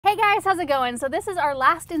Hey guys, how's it going? So this is our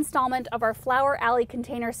last installment of our Flower Alley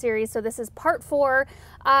container series. So this is part 4.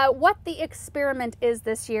 What the experiment is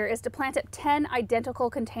this year is to plant up 10 identical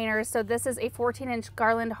containers. So this is a 14-inch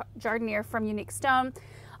garland jardiniere from Unique Stone,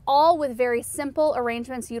 all with very simple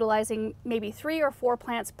arrangements utilizing maybe 3 or 4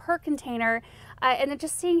 plants per container, and then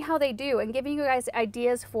just seeing how they do and giving you guys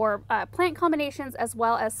ideas for plant combinations as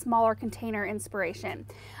well as smaller container inspiration.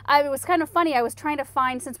 It was kind of funny. I was trying to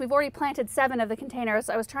find, since we've already planted 7 of the containers,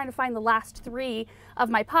 I was trying to find the last 3 of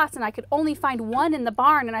my pots, and I could only find 1 in the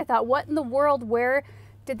barn, and I thought, what in the world, where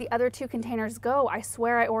did the other 2 containers go? I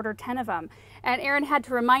swear I ordered 10 of them. And Erin had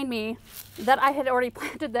to remind me that I had already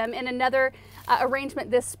planted them in another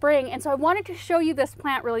arrangement this spring. And so I wanted to show you this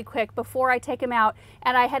plant really quick before I take them out.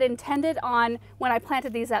 And I had intended on, when I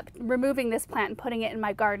planted these up, removing this plant and putting it in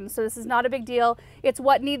my garden. So this is not a big deal. It's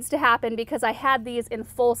what needs to happen because I had these in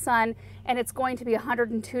full sun and it's going to be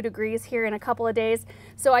 102 degrees here in a couple of days.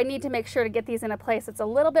 So I need to make sure to get these in a place that's a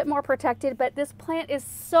little bit more protected, but this plant is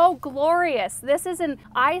so glorious. This is an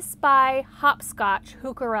I Spy hopscotch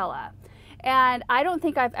heucherella. And I don't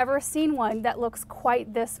think I've ever seen one that looks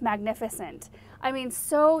quite this magnificent. I mean,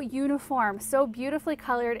 so uniform, so beautifully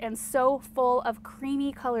colored, and so full of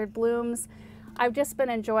creamy colored blooms. I've just been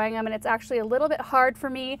enjoying them, and it's actually a little bit hard for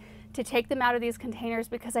me to take them out of these containers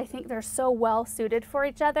because I think they're so well suited for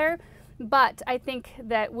each other. But I think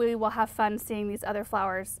that we will have fun seeing these other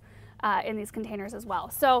flowers in these containers as well.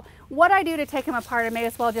 So what I do to take them apart, I may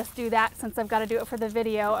as well just do that since I've got to do it for the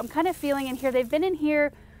video. I'm kind of feeling in here, they've been in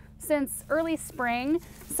here since early spring,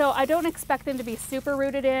 so I don't expect them to be super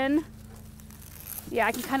rooted in. Yeah,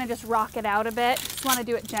 I can kind of just rock it out a bit. Just want to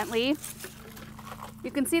do it gently.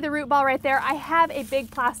 You can see the root ball right there. I have a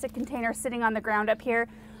big plastic container sitting on the ground up here.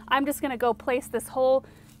 I'm just going to go place this whole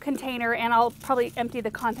container, and I'll probably empty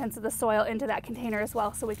the contents of the soil into that container as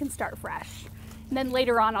well so we can start fresh. And then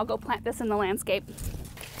later on I'll go plant this in the landscape.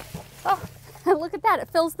 Oh, look at that, it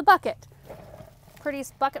fills the bucket.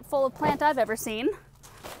 Prettiest bucket full of plant I've ever seen.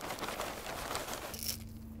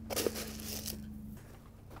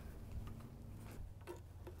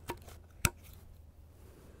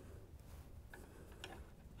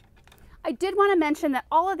 I did want to mention that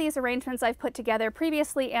all of these arrangements I've put together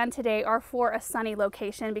previously and today are for a sunny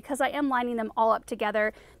location because I am lining them all up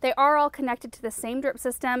together. They are all connected to the same drip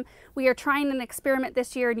system. We are trying an experiment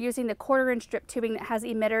this year and using the 1/4-inch drip tubing that has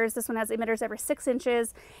emitters. This one has emitters every 6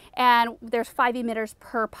 inches, and there's 5 emitters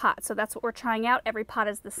per pot. So that's what we're trying out. Every pot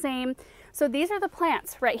is the same. So these are the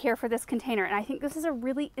plants right here for this container, and I think this is a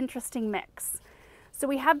really interesting mix. So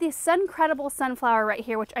we have the Suncredible sunflower right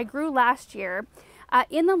here, which I grew last year.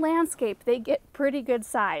 In the landscape, they get pretty good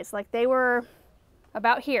size. Like they were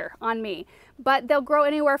about here on me, but they'll grow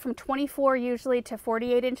anywhere from 24 usually to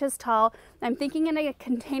 48 inches tall. I'm thinking in a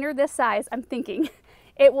container this size, I'm thinking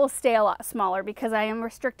it will stay a lot smaller because I am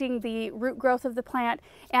restricting the root growth of the plant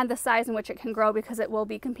and the size in which it can grow because it will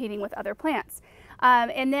be competing with other plants.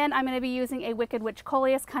 And then I'm going to be using a Wicked Witch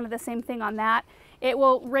coleus, kind of the same thing on that. It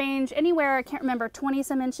will range anywhere, I can't remember, 20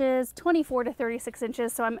 some inches, 24 to 36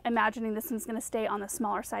 inches. So I'm imagining this one's going to stay on the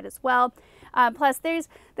smaller side as well. Plus this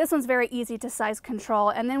one's very easy to size control.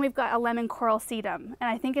 And then we've got a lemon coral sedum. And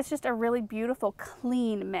I think it's just a really beautiful,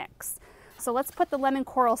 clean mix. So let's put the lemon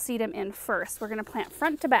coral sedum in first. We're going to plant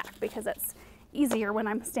front to back because it's easier when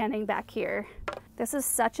I'm standing back here. This is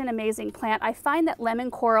such an amazing plant. I find that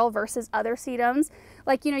lemon coral versus other sedums,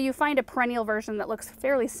 like, you know, you find a perennial version that looks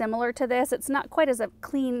fairly similar to this. It's not quite as a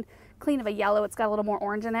clean of a yellow. It's got a little more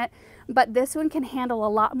orange in it, but this one can handle a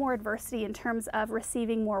lot more adversity in terms of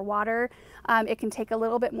receiving more water. It can take a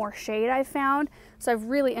little bit more shade, I've found. So I've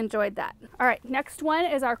really enjoyed that. All right, next one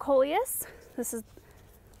is our coleus. This is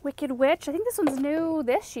Wicked Witch. I think this one's new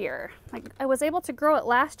this year. Like I was able to grow it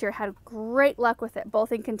last year, had great luck with it,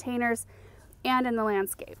 both in containers and in the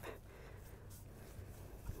landscape.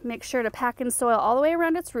 Make sure to pack in soil all the way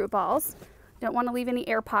around its root balls. Don't want to leave any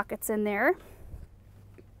air pockets in there.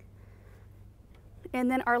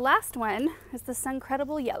 And then our last one is the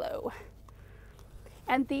Suncredible Yellow.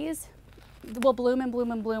 And these will bloom and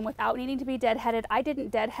bloom and bloom without needing to be deadheaded. I didn't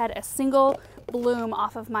deadhead a single bloom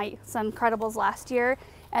off of my Suncredibles last year,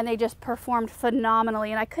 and they just performed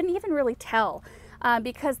phenomenally. And I couldn't even really tell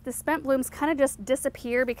because the spent blooms kind of just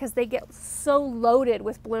disappear because they get so loaded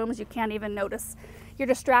with blooms you can't even notice. You're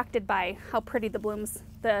distracted by how pretty the blooms,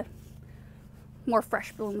 the more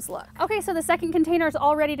fresh blooms look. Okay, so the second container is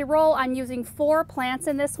all ready to roll. I'm using 4 plants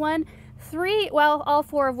in this one. 3, well, all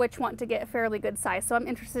 4 of which want to get fairly good size. So I'm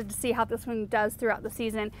interested to see how this one does throughout the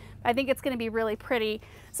season. I think it's going to be really pretty.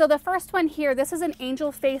 So the first one here, this is an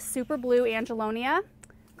Angel Face Super Blue Angelonia.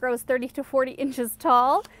 Grows 30 to 40 inches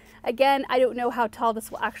tall. Again, I don't know how tall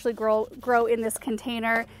this will actually grow in this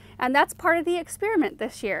container, and that's part of the experiment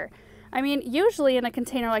this year. I mean, usually in a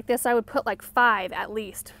container like this, I would put like 5 at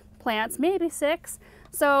least plants, maybe 6.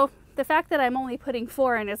 So the fact that I'm only putting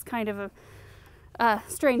 4 in is kind of a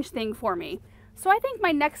strange thing for me. So I think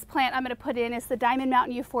my next plant I'm going to put in is the Diamond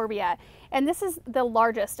Mountain Euphorbia. And this is the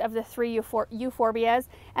largest of the 3 euphorbias,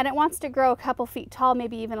 and it wants to grow a couple feet tall,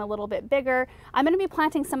 maybe even a little bit bigger. I'm going to be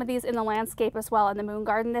planting some of these in the landscape as well in the moon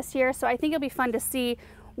garden this year, so I think it'll be fun to see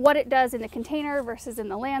what it does in the container versus in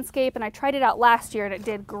the landscape. And I tried it out last year and it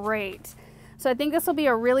did great. So I think this will be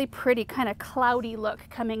a really pretty kind of cloudy look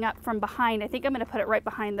coming up from behind. I think I'm going to put it right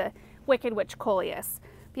behind the Wicked Witch Coleus.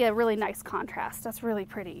 Be a really nice contrast. That's really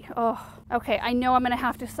pretty. Oh, okay. I know I'm going to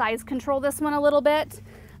have to size control this one a little bit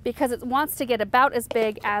because it wants to get about as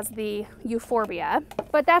big as the Euphorbia,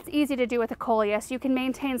 but that's easy to do with a Coleus. You can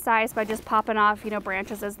maintain size by just popping off,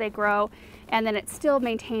 branches as they grow, and then it still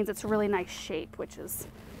maintains its really nice shape, which is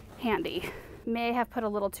handy. May have put a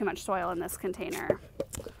little too much soil in this container.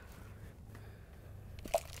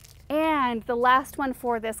 And the last one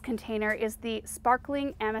for this container is the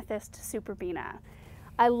Sparkling Amethyst Superbena.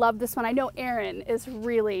 I love this one. I know Erin is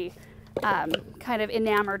really kind of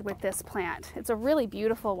enamored with this plant. It's a really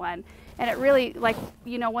beautiful one, and it really,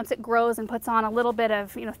 once it grows and puts on a little bit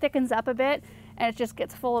of, thickens up a bit, and it just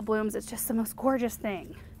gets full of blooms. It's just the most gorgeous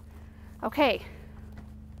thing. Okay,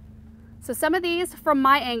 so some of these from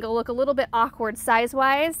my angle look a little bit awkward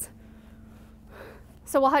size-wise,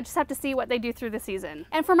 so we'll just have to see what they do through the season.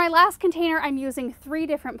 And for my last container, I'm using 3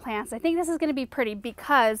 different plants. I think this is going to be pretty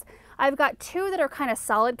because I've got 2 that are kind of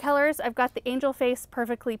solid colors. I've got the Angel Face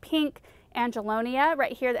Perfectly Pink Angelonia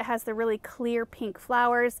right here that has the really clear pink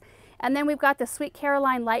flowers. And then we've got the Sweet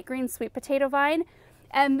Caroline Light Green Sweet Potato Vine.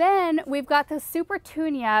 And then we've got the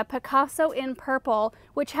Supertunia Picasso in Purple,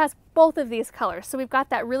 which has both of these colors. So we've got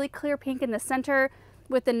that really clear pink in the center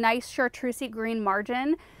with the nice chartreusey green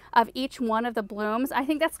margin of each one of the blooms. I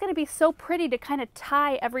think that's going to be so pretty to kind of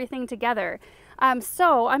tie everything together.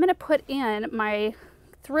 So I'm going to put in my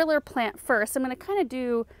Thriller plant first. I'm going to kind of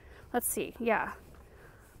do, let's see, yeah,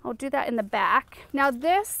 I'll do that in the back. Now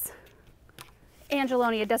this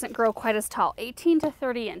Angelonia doesn't grow quite as tall, 18 to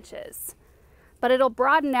 30 inches, but it'll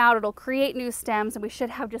broaden out, it'll create new stems, and we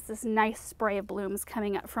should have just this nice spray of blooms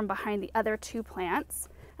coming up from behind the other 2 plants.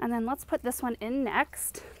 And then let's put this one in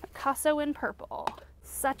next, Picasso in Purple.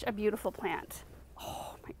 Such a beautiful plant.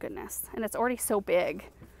 Oh my goodness, and it's already so big.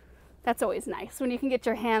 That's always nice. When you can get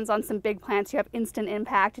your hands on some big plants, you have instant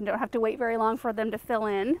impact and don't have to wait very long for them to fill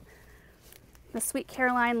in. The Sweet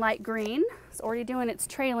Caroline Light Green is already doing its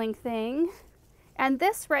trailing thing. And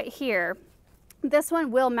this right here, this one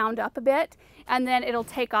will mound up a bit and then it'll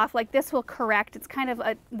take off. Like this will correct. It's kind of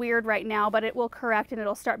weird right now, but it will correct and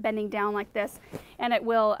it'll start bending down like this, and it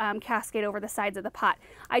will cascade over the sides of the pot.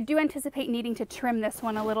 I do anticipate needing to trim this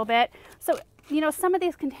one a little bit. So, some of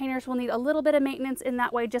these containers will need a little bit of maintenance in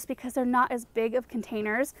that way just because they're not as big of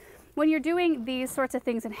containers. When you're doing these sorts of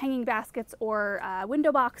things in hanging baskets or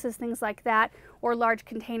window boxes, things like that, or large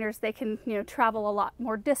containers, they can, travel a lot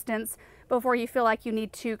more distance before you feel like you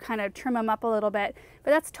need to kind of trim them up a little bit.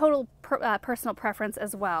 But that's total personal preference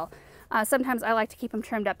as well. Sometimes I like to keep them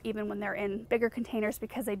trimmed up even when they're in bigger containers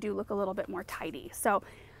because they do look a little bit more tidy. So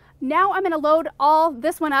now I'm going to load all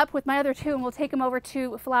this one up with my other 2 and we'll take them over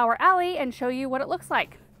to Flower Alley and show you what it looks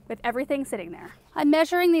like with everything sitting there. I'm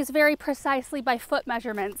measuring these very precisely by foot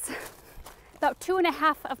measurements, about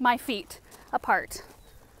 2.5 of my feet apart.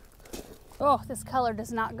 Oh, this color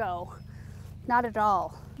does not go, not at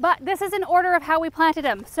all. But this is in order of how we planted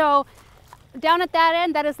them. So down at that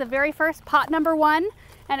end, that is the very first pot number 1,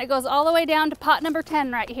 and it goes all the way down to pot number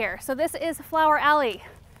 10 right here. So this is Flower Alley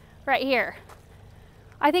right here.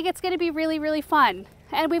 I think it's going to be really, really fun.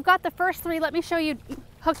 And we've got the first 3, let me show you,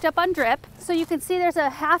 hooked up on drip. So you can see there's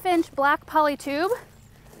a 1/2-inch black poly tube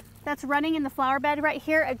that's running in the flower bed right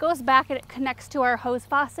here. It goes back and it connects to our hose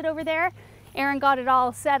faucet over there. Erin got it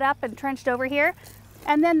all set up and trenched over here.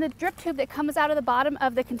 And then the drip tube that comes out of the bottom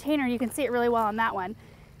of the container, you can see it really well on that one.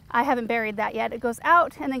 I haven't buried that yet. It goes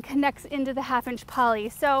out and then connects into the 1/2-inch poly.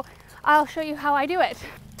 So I'll show you how I do it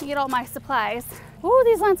to get all my supplies. Ooh,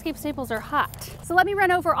 these landscape staples are hot. So let me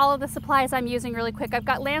run over all of the supplies I'm using really quick. I've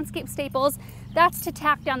got landscape staples. That's to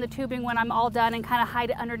tack down the tubing when I'm all done and kind of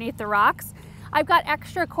hide it underneath the rocks. I've got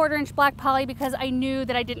extra 1/4-inch black poly because I knew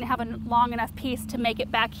that I didn't have a long enough piece to make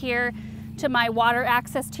it back here to my water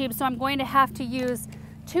access tube. So I'm going to have to use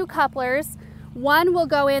 2 couplers. One will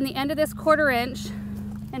go in the end of this 1/4-inch.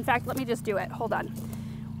 In fact, let me just do it. Hold on.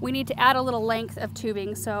 We need to add a little length of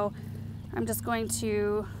tubing. So I'm just going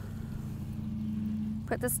to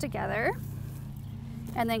put this together.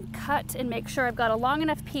 and then cut and make sure I've got a long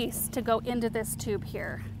enough piece to go into this tube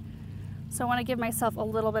here. So I want to give myself a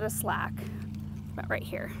little bit of slack, about right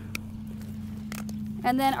here.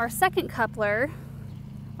 And then our second coupler,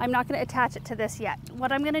 I'm not going to attach it to this yet.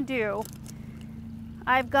 What I'm going to do,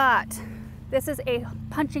 this is a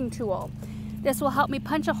punching tool. This will help me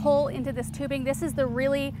punch a hole into this tubing. This is the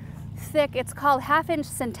really thick, it's called 1/2-inch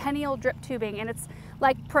Centennial drip tubing, and it's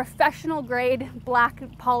like professional grade black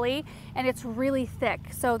poly, and it's really thick.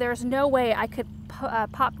 So there's no way I could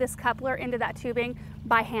pop this coupler into that tubing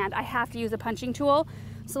by hand. I have to use a punching tool.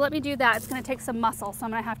 So let me do that. It's going to take some muscle, so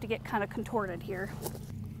I'm going to have to get kind of contorted here.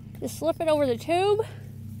 Just slip it over the tube.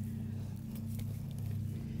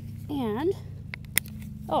 And,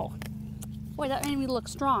 oh, boy, that made me look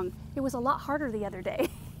strong. It was a lot harder the other day.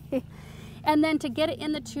 And then to get it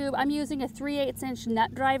in the tube, I'm using a 3/8-inch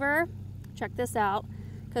nut driver. Check this out,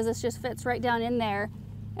 because this just fits right down in there.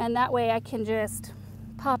 And that way I can just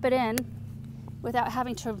pop it in without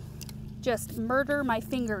having to just murder my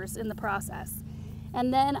fingers in the process.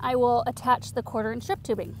 And then I will attach the 1/4-inch strip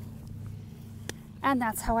tubing. And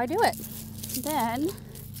that's how I do it. Then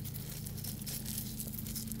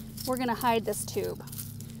we're gonna hide this tube,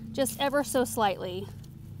 just ever so slightly.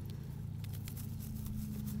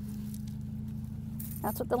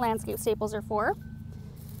 That's what the landscape staples are for.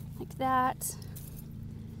 Like that,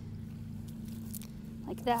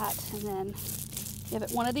 and then give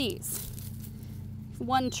it one of these. If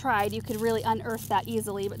one tried, you could really unearth that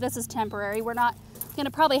easily, but this is temporary. We're not gonna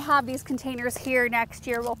probably have these containers here next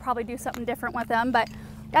year. We'll probably do something different with them, but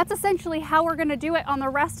that's essentially how we're gonna do it on the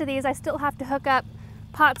rest of these. I still have to hook up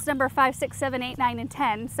pots number 5, 6, 7, 8, 9, and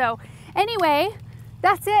 10. So anyway,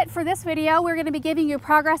 that's it for this video. We're gonna be giving you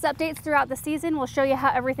progress updates throughout the season. We'll show you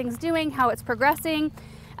how everything's doing, how it's progressing,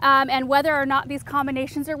 and whether or not these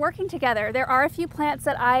combinations are working together. There are a few plants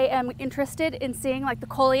that I am interested in seeing, like the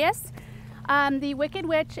coleus. The Wicked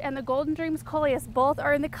Witch and the Golden Dreams coleus both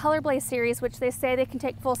are in the Color Blaze series, which they say they can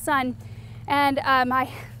take full sun. And I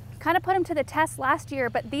kind of put them to the test last year,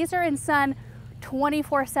 but these are in sun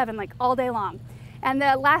 24/7, like all day long. And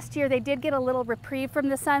last year they did get a little reprieve from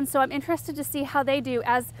the sun, so I'm interested to see how they do,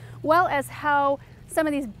 as well as how some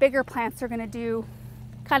of these bigger plants are gonna do,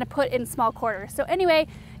 kind of put in small quarters. So anyway,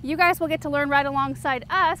 you guys will get to learn right alongside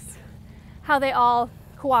us how they all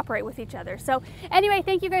cooperate with each other. So anyway,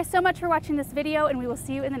 thank you guys so much for watching this video, and we will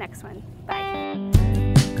see you in the next one. Bye.